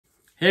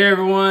Hey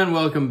everyone,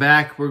 welcome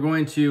back. We're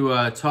going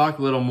to talk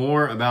a little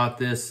more about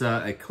this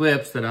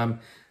eclipse that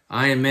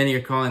I and many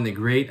are calling the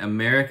Great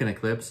American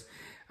Eclipse.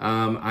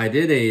 I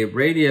did a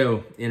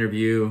radio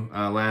interview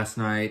last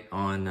night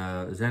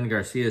on Zen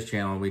Garcia's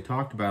channel, and we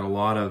talked about a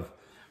lot of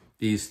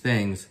these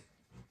things,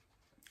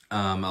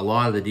 a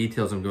lot of the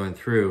details I'm going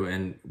through,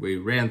 and we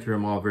ran through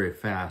them all very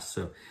fast.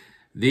 So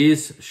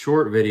these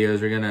short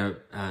videos are going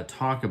to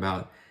talk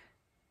about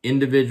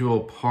individual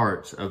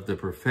parts of the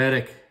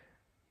prophetic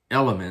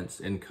elements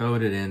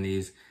encoded in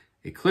these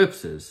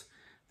eclipses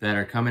that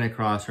are coming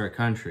across our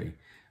country.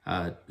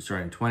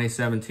 Starting in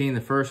 2017,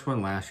 the first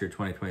one, last year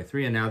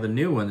 2023, and now the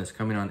new one that's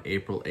coming on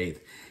April 8th.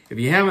 If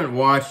you haven't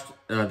watched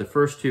the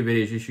first two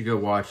videos, you should go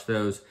watch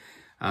those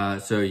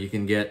so you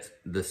can get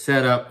the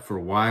setup for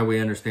why we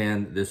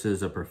understand this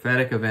is a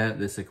prophetic event,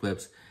 this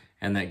eclipse,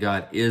 and that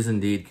God is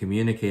indeed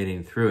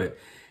communicating through it.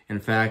 In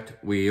fact,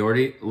 we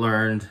already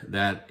learned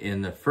that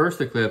in the first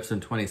eclipse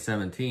in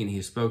 2017,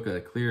 he spoke a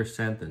clear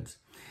sentence.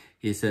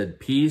 He said,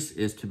 "Peace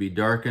is to be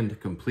darkened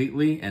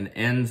completely and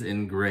ends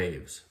in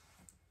graves."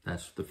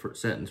 That's the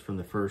first sentence from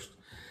the first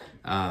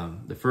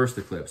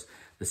eclipse.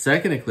 The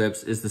second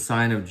eclipse is the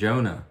sign of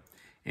Jonah.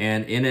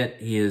 And in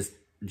it, he is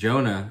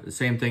Jonah, the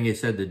same thing he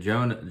said to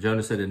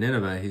Jonah said to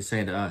Nineveh, he's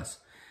saying to us,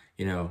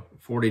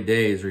 40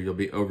 days or you'll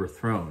be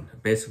overthrown.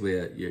 Basically,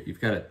 you've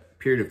got a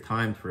period of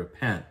time to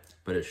repent,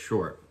 but it's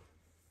short.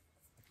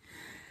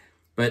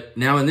 But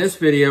now in this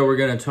video, we're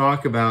going to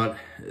talk about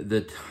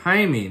the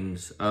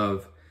timings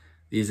of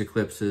these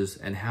eclipses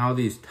and how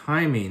these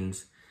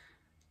timings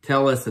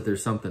tell us that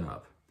there's something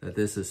up, that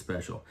this is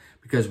special.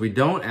 Because we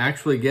don't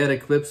actually get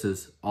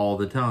eclipses all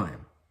the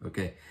time,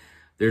 okay?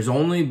 There's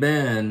only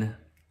been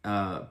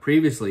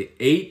previously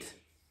 8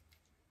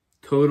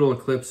 total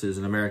eclipses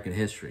in American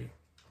history.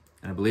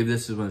 And I believe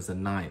this is when it's the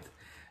 9th.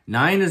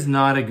 9 is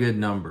not a good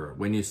number.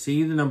 When you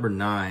see the number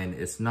 9,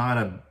 it's not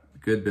a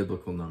good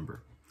biblical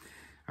number.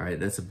 All right,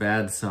 that's a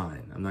bad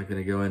sign. I'm not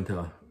going to go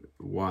into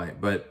why,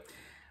 but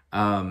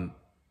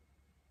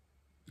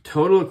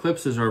total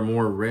eclipses are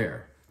more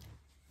rare.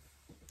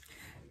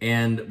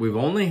 And we've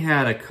only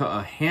had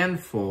a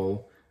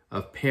handful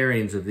of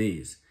pairings of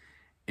these.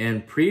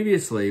 And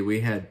previously, we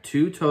had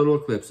 2 total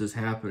eclipses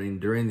happening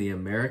during the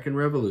American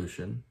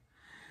Revolution.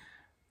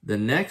 The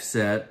next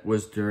set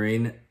was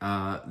during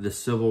the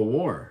Civil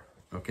War,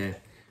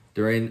 okay?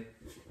 During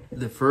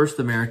the first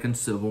American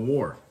Civil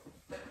War.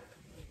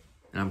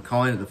 And I'm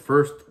calling it the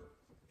first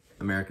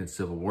American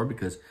Civil War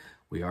because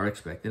we are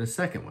expecting a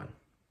second one.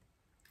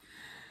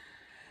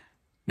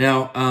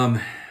 Now,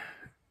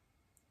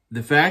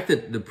 the fact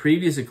that the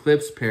previous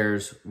eclipse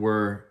pairs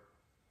were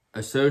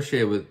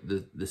associated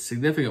with the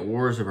significant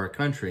wars of our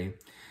country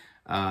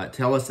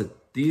tell us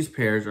that these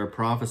pairs are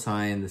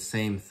prophesying the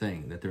same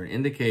thing, that they're an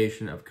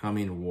indication of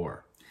coming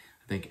war.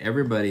 I think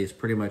everybody is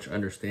pretty much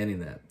understanding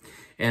that.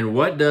 And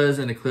what does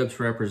an eclipse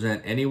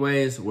represent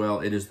anyways?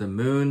 Well, it is the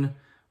moon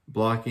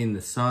blocking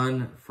the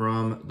sun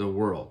from the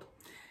world.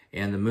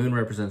 And the moon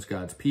represents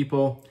God's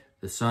people.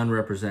 The sun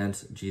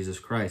represents Jesus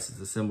Christ. It's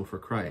a symbol for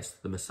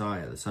Christ, the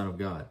Messiah, the Son of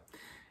God,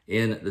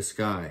 in the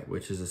sky,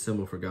 which is a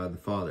symbol for God the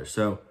Father.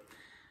 So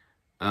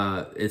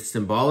it's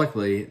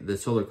symbolically, the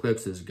solar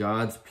eclipse is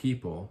God's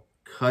people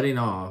cutting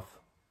off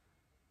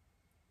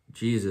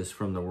Jesus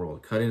from the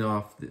world, cutting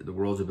off the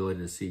world's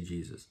ability to see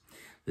Jesus.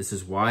 This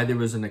is why there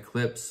was an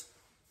eclipse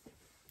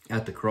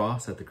at the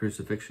cross, at the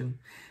crucifixion,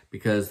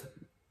 because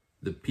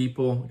the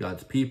people,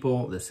 God's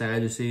people, the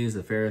Sadducees,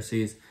 the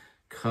Pharisees,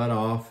 cut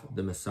off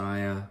the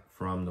Messiah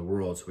from the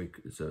world.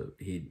 So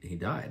he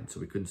died, so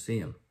we couldn't see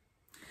him.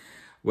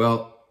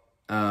 Well,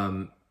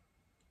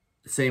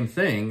 same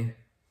thing.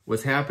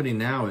 What's happening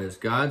now is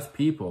God's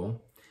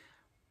people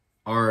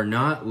are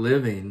not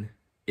living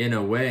in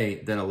a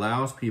way that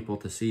allows people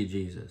to see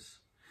Jesus.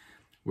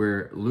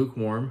 We're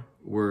lukewarm.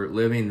 We're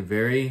living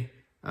very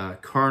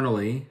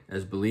carnally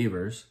as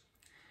believers.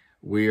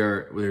 We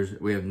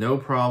have no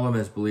problem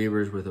as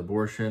believers with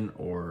abortion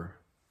or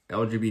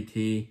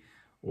LGBT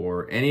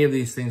or any of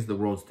these things the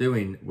world's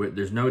doing.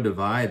 There's no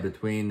divide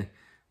between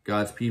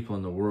God's people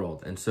and the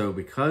world. And so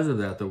because of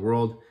that, the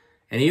world,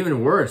 and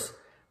even worse,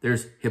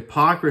 there's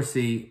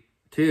hypocrisy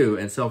too,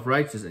 and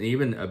self-righteousness, and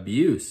even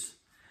abuse.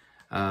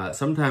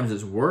 Sometimes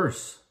it's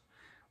worse,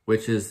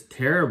 which is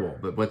terrible.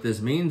 But what this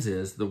means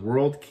is the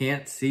world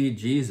can't see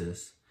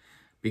Jesus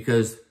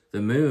because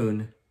the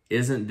moon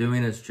isn't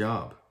doing its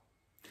job.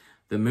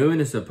 The moon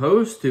is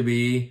supposed to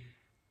be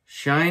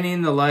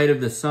shining the light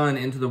of the sun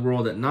into the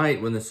world at night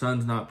when the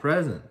sun's not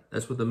present.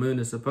 That's what the moon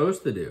is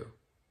supposed to do.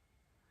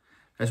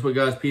 That's what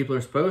God's people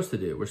are supposed to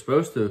do. We're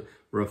supposed to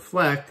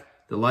reflect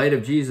the light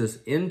of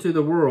Jesus into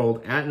the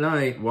world at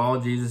night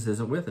while Jesus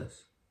isn't with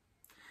us.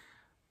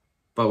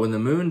 But when the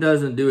moon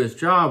doesn't do its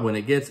job, when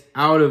it gets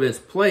out of its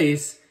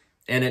place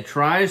and it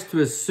tries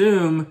to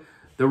assume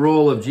the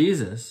role of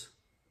Jesus,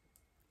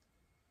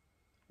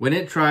 when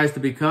it tries to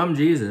become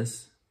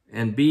Jesus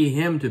and be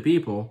him to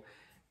people,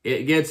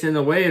 it gets in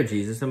the way of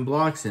Jesus and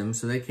blocks him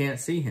so they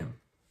can't see him.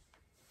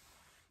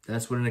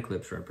 That's what an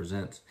eclipse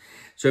represents.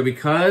 So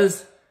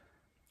because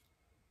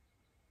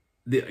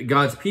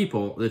God's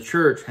people, the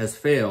church, has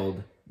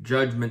failed,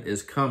 judgment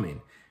is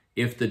coming.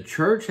 If the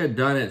church had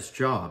done its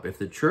job, if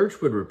the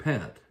church would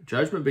repent,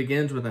 judgment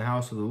begins with the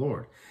house of the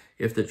Lord.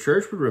 If the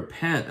church would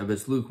repent of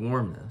its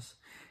lukewarmness,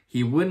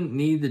 he wouldn't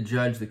need to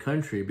judge the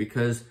country,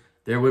 because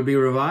there would be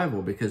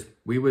revival, because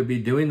we would be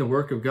doing the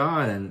work of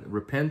God and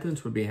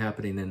repentance would be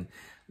happening, and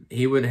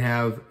he would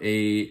have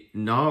a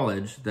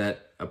knowledge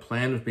that a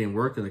plan was being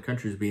worked and the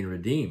country is being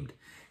redeemed.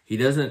 He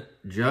doesn't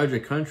judge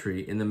a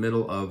country in the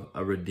middle of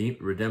a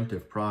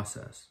redemptive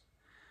process.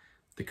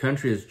 The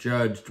country is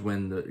judged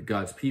when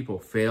God's people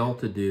fail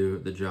to do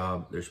the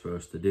job they're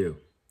supposed to do.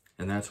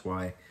 And that's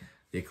why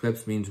the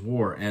eclipse means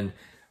war. And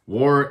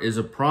war is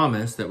a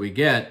promise that we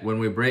get when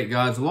we break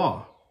God's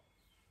law.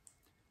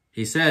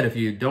 He said, if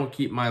you don't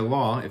keep my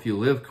law, if you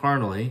live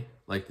carnally,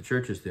 like the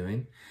church is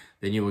doing,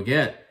 then you will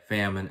get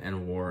famine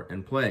and war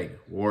and plague.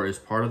 War is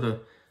part of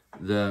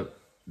the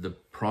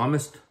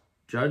promised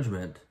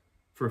judgment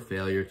for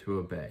failure to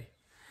obey.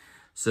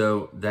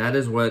 So that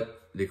is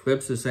what the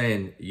eclipse is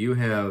saying. You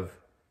have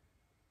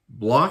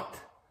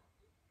blocked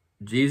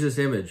Jesus'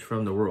 image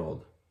from the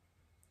world.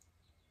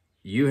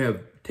 You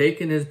have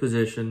taken his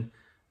position,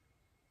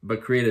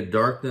 but created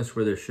darkness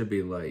where there should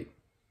be light.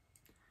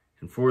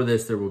 And for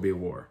this, there will be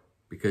war,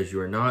 because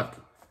you are not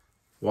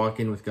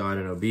walking with God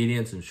in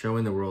obedience and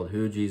showing the world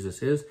who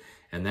Jesus is.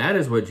 And that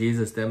is what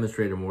Jesus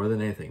demonstrated more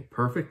than anything: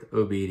 perfect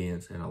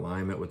obedience and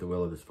alignment with the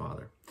will of his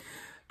Father.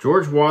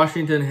 George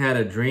Washington had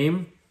a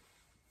dream.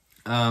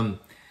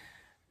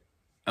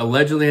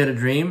 Allegedly had a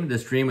dream.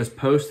 This dream was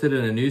posted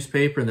in a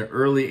newspaper in the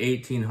early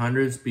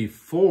 1800s,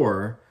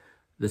 before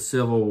the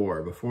Civil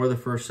War, before the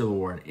first Civil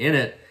War. And in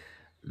it,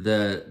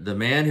 the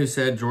man who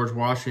said George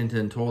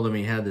Washington told him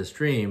he had this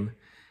dream,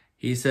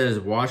 he says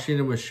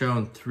Washington was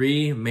shown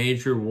 3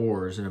 major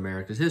wars in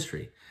America's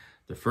history.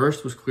 The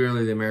first was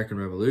clearly the American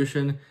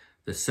Revolution.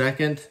 The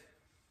second,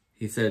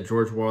 he said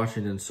George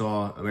Washington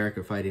saw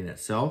America fighting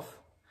itself,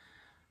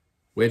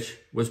 which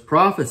was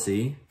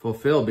prophecy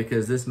fulfilled,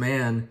 because this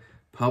man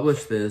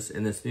published this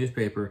in this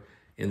newspaper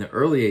in the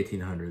early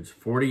 1800s,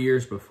 40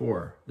 years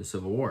before the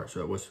Civil War.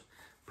 So it was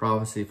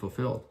prophecy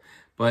fulfilled.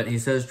 But he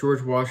says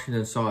George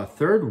Washington saw a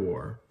third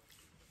war,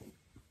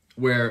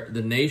 where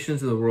the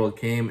nations of the world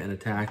came and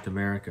attacked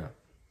America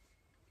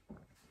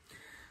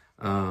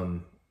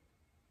and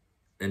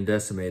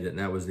decimated it, and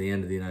that was the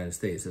end of the United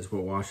States. That's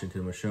what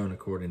Washington was shown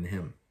according to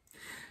him.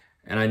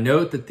 And I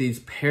note that these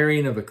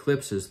pairing of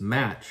eclipses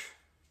match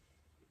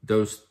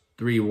those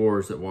 3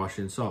 wars that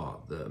Washington saw: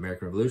 the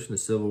American Revolution, the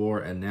Civil War,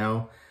 and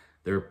now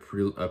they're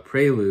a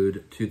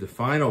prelude to the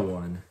final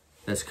one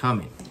that's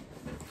coming.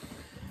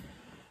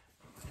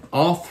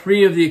 All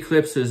 3 of the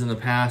eclipses in the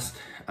past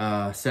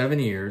 7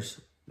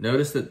 years,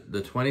 notice that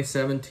the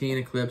 2017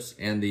 eclipse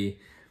and the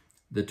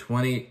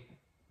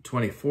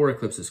 2024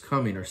 eclipse is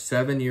coming, are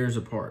 7 years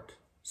apart.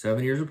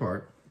 7 years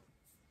apart.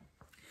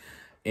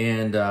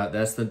 And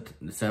that's the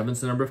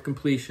 7's the number of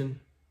completion.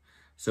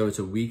 So it's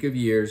a week of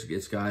years.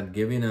 It's God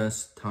giving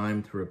us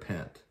time to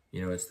repent.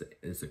 You know, it's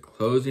the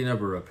closing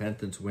of a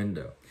repentance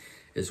window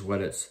is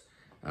what it's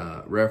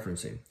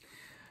referencing.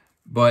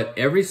 But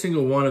every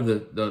single one of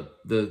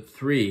the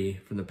 3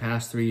 from the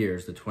past 3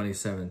 years, the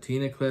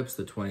 2017 eclipse,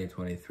 the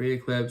 2023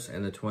 eclipse,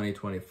 and the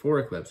 2024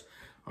 eclipse,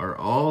 are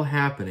all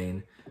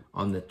happening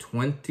on the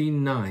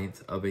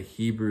 29th of a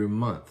Hebrew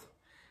month.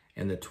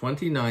 And the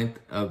 29th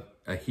of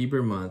a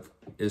Hebrew month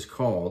is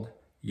called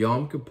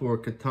Yom Kippur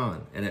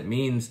Katan, and it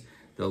means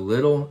the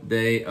little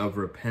day of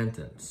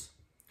repentance.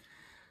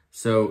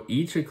 So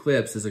each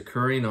eclipse is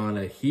occurring on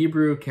a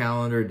Hebrew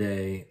calendar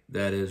day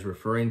that is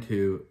referring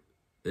to,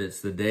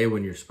 it's the day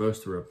when you're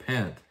supposed to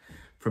repent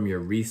from your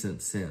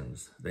recent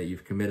sins that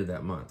you've committed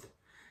that month.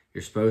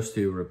 You're supposed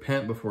to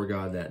repent before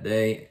God that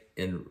day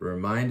and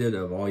reminded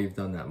of all you've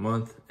done that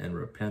month and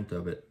repent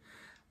of it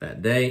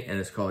that day. And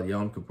it's called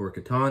Yom Kippur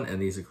Katan,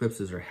 and these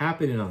eclipses are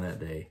happening on that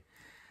day.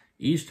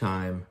 Each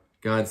time,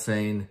 God's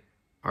saying,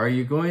 are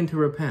you going to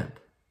repent?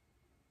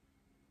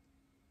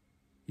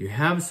 You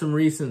have some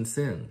recent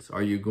sins.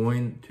 Are you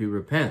going to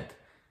repent?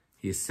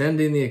 He's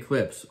sending the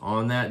eclipse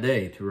on that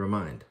day to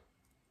remind.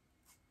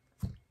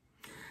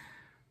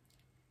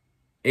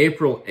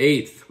 April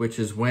 8th, which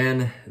is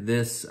when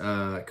this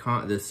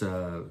eclipse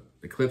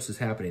is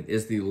happening,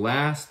 is the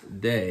last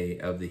day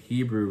of the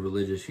Hebrew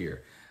religious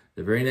year.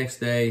 The very next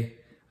day,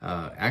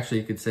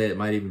 actually you could say it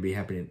might even be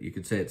happening, you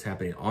could say it's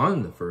happening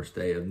on the first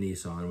day of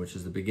Nisan, which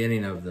is the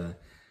beginning of the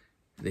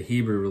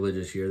Hebrew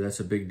religious year. That's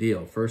a big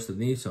deal. First of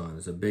Nisan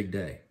is a big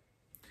day.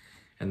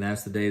 And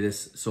that's the day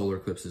this solar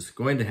eclipse is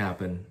going to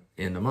happen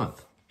in a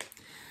month.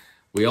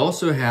 We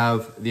also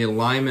have the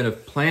alignment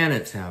of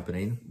planets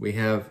happening. We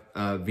have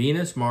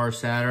Venus, Mars,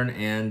 Saturn,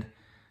 and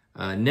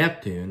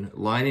Neptune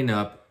lining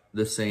up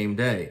the same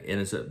day.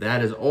 And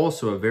that is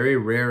also a very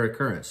rare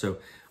occurrence. So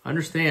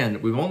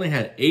understand, we've only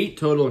had 8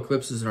 total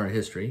eclipses in our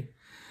history.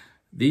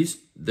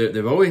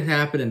 They've always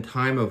happened in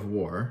time of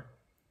war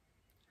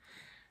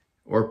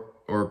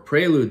or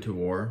prelude to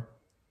war.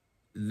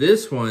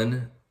 This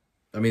one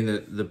I mean,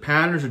 the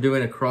patterns are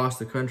doing across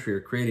the country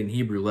are creating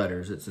Hebrew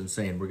letters. It's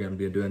insane. We're going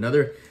to do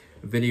another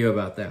video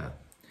about that.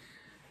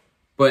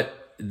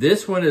 But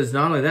this one is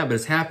not only that, but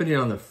it's happening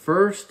on the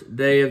first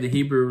day of the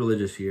Hebrew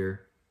religious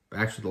year.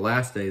 Actually, the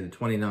last day, the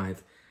 29th.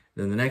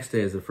 Then the next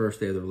day is the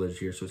first day of the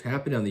religious year. So it's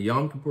happening on the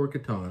Yom Kippur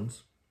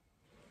Ketans.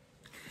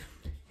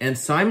 And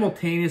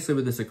simultaneously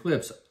with this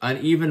eclipse, an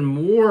even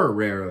more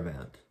rare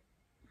event,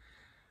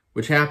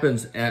 which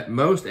happens at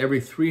most every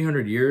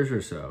 300 years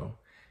or so,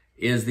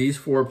 is these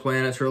four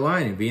planets are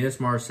aligning: Venus,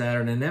 Mars,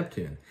 Saturn, and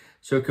Neptune.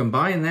 So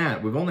combine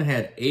that, we've only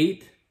had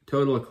 8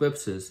 total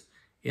eclipses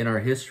in our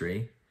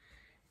history.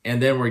 And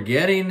then we're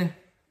getting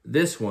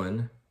this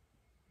one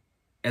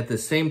at the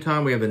same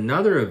time we have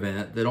another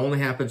event that only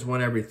happens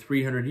one every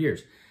 300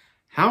 years.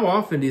 How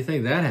often do you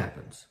think that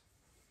happens?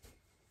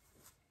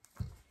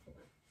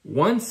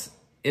 Once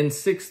in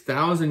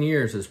 6,000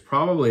 years is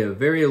probably a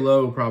very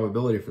low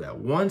probability for that.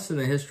 Once in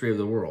the history of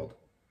the world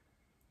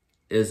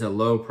is a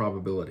low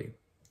probability.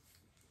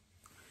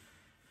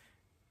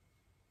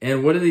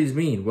 And what do these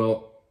mean?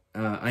 Well,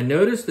 I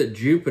noticed that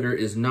Jupiter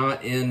is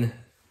not in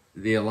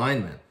the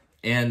alignment.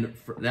 And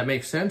that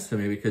makes sense to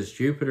me because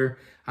Jupiter,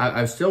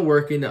 I'm still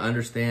working to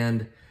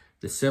understand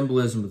the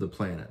symbolism of the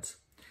planets.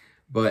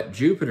 But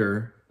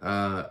Jupiter,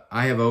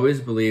 I have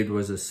always believed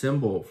was a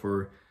symbol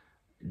for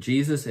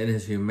Jesus in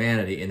his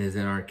humanity, in his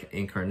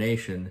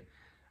incarnation,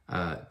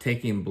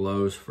 taking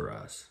blows for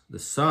us. The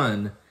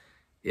sun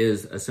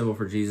is a symbol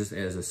for Jesus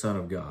as the Son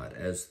of God,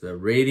 as the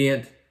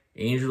radiant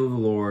angel of the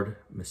Lord,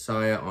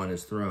 Messiah on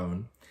his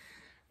throne.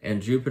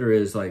 And Jupiter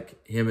is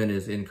like him in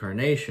his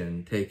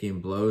incarnation, taking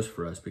blows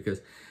for us,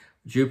 because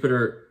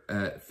Jupiter,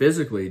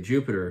 physically,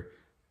 Jupiter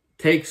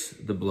takes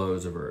the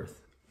blows of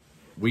Earth.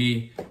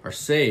 We are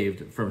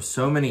saved from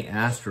so many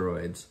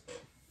asteroids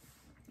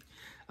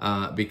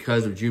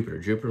because of Jupiter.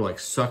 Jupiter like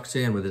sucks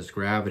in with its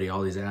gravity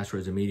all these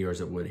asteroids and meteors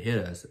that would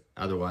hit us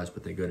otherwise,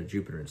 but they go to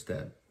Jupiter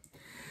instead.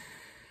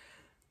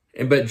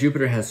 But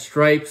Jupiter has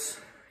stripes.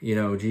 You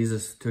know,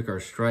 Jesus took our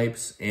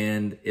stripes,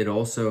 and it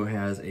also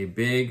has a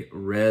big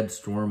red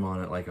storm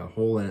on it, like a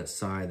hole in its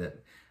side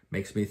that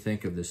makes me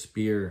think of the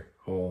spear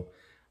hole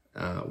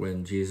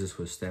when Jesus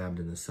was stabbed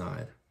in the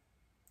side.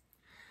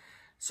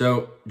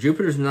 So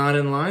Jupiter's not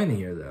in line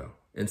here, though.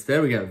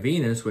 Instead, we got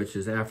Venus, which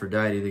is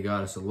Aphrodite, the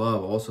goddess of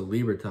love, also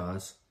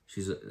Libertas.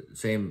 She's the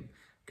same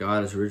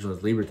goddess originally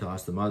as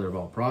Libertas, the mother of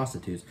all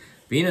prostitutes.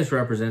 Venus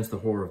represents the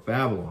whore of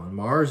Babylon.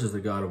 Mars is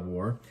the god of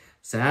war.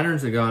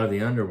 Saturn's the god of the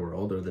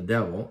underworld, or the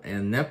devil,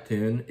 and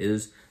Neptune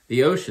is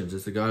the oceans.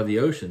 It's the god of the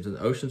oceans, and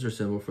the oceans are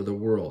symbol for the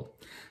world.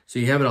 So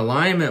you have an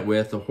alignment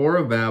with the whore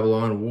of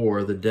Babylon,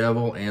 war, the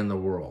devil, and the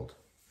world.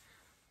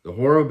 The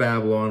whore of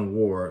Babylon,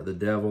 war, the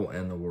devil,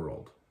 and the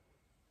world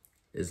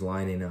is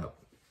lining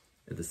up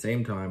at the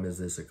same time as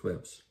this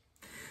eclipse.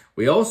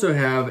 We also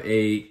have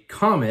a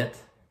comet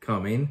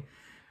coming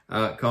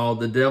called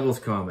the Devil's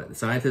Comet. The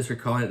scientists are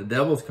calling it the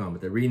Devil's Comet.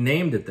 They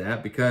renamed it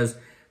that because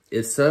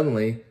it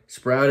suddenly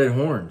sprouted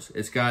horns.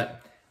 It's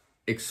got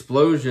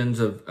explosions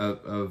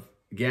of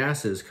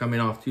gases coming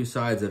off two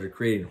sides that are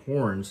creating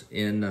horns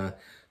in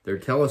their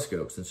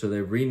telescopes. And so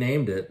they've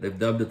renamed it. They've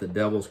dubbed it the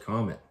Devil's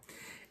Comet.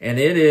 And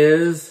it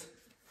is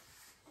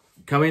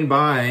coming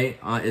by.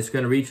 It's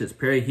going to reach its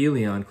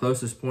perihelion,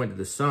 closest point to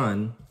the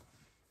sun,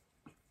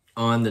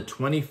 on the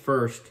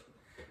 21st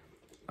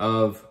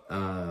of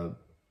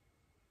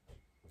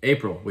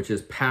April, which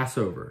is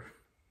Passover.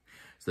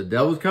 So the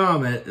Devil's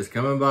Comet is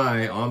coming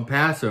by on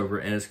Passover,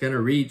 and it's going to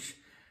reach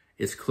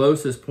its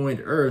closest point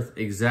to Earth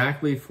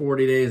exactly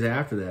 40 days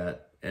after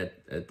that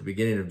at the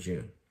beginning of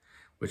June,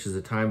 which is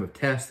a time of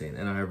testing.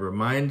 And I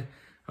remind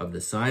of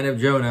the sign of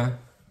Jonah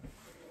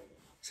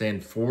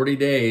saying 40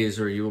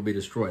 days or you will be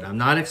destroyed. I'm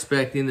not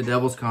expecting the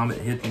Devil's Comet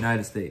to hit the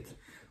United States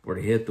or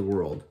to hit the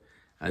world.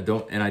 I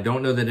don't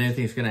know that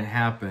anything's going to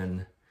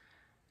happen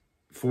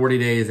 40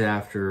 days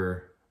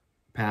after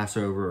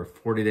Passover or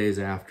 40 days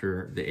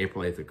after the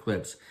April 8th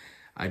eclipse.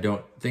 I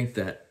don't think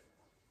that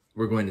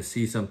we're going to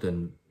see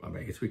something, I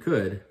mean, I guess we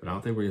could, but I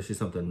don't think we're going to see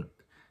something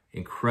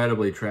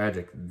incredibly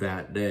tragic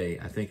that day.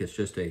 I think it's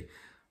just a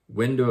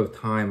window of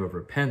time of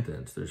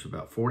repentance. There's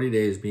about 40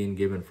 days being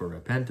given for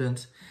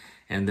repentance,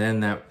 and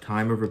then that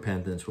time of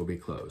repentance will be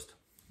closed.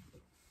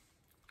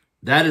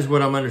 That is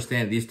what I'm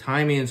understanding. These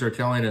timings are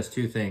telling us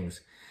two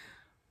things.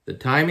 The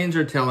timings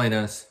are telling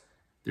us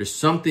there's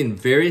something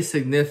very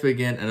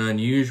significant and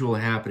unusual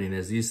happening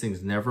as these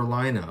things never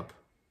line up.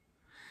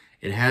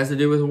 It has to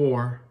do with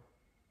war,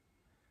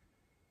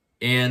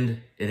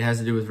 and it has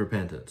to do with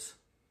repentance.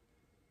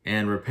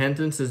 And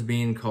repentance is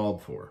being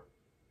called for.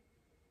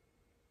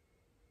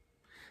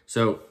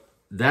 So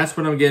that's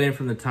what I'm getting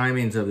from the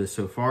timings of this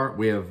so far.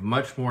 We have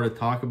much more to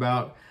talk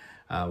about.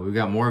 We've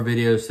got more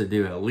videos to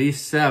do, at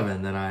least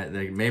 7,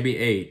 maybe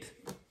 8.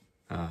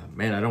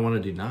 Man, I don't want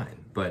to do 9,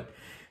 but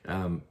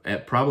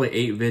at probably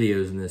 8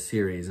 videos in this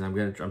series, and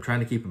I'm trying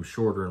to keep them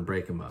shorter and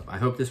break them up. I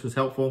hope this was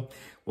helpful.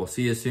 We'll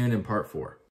see you soon in part 4.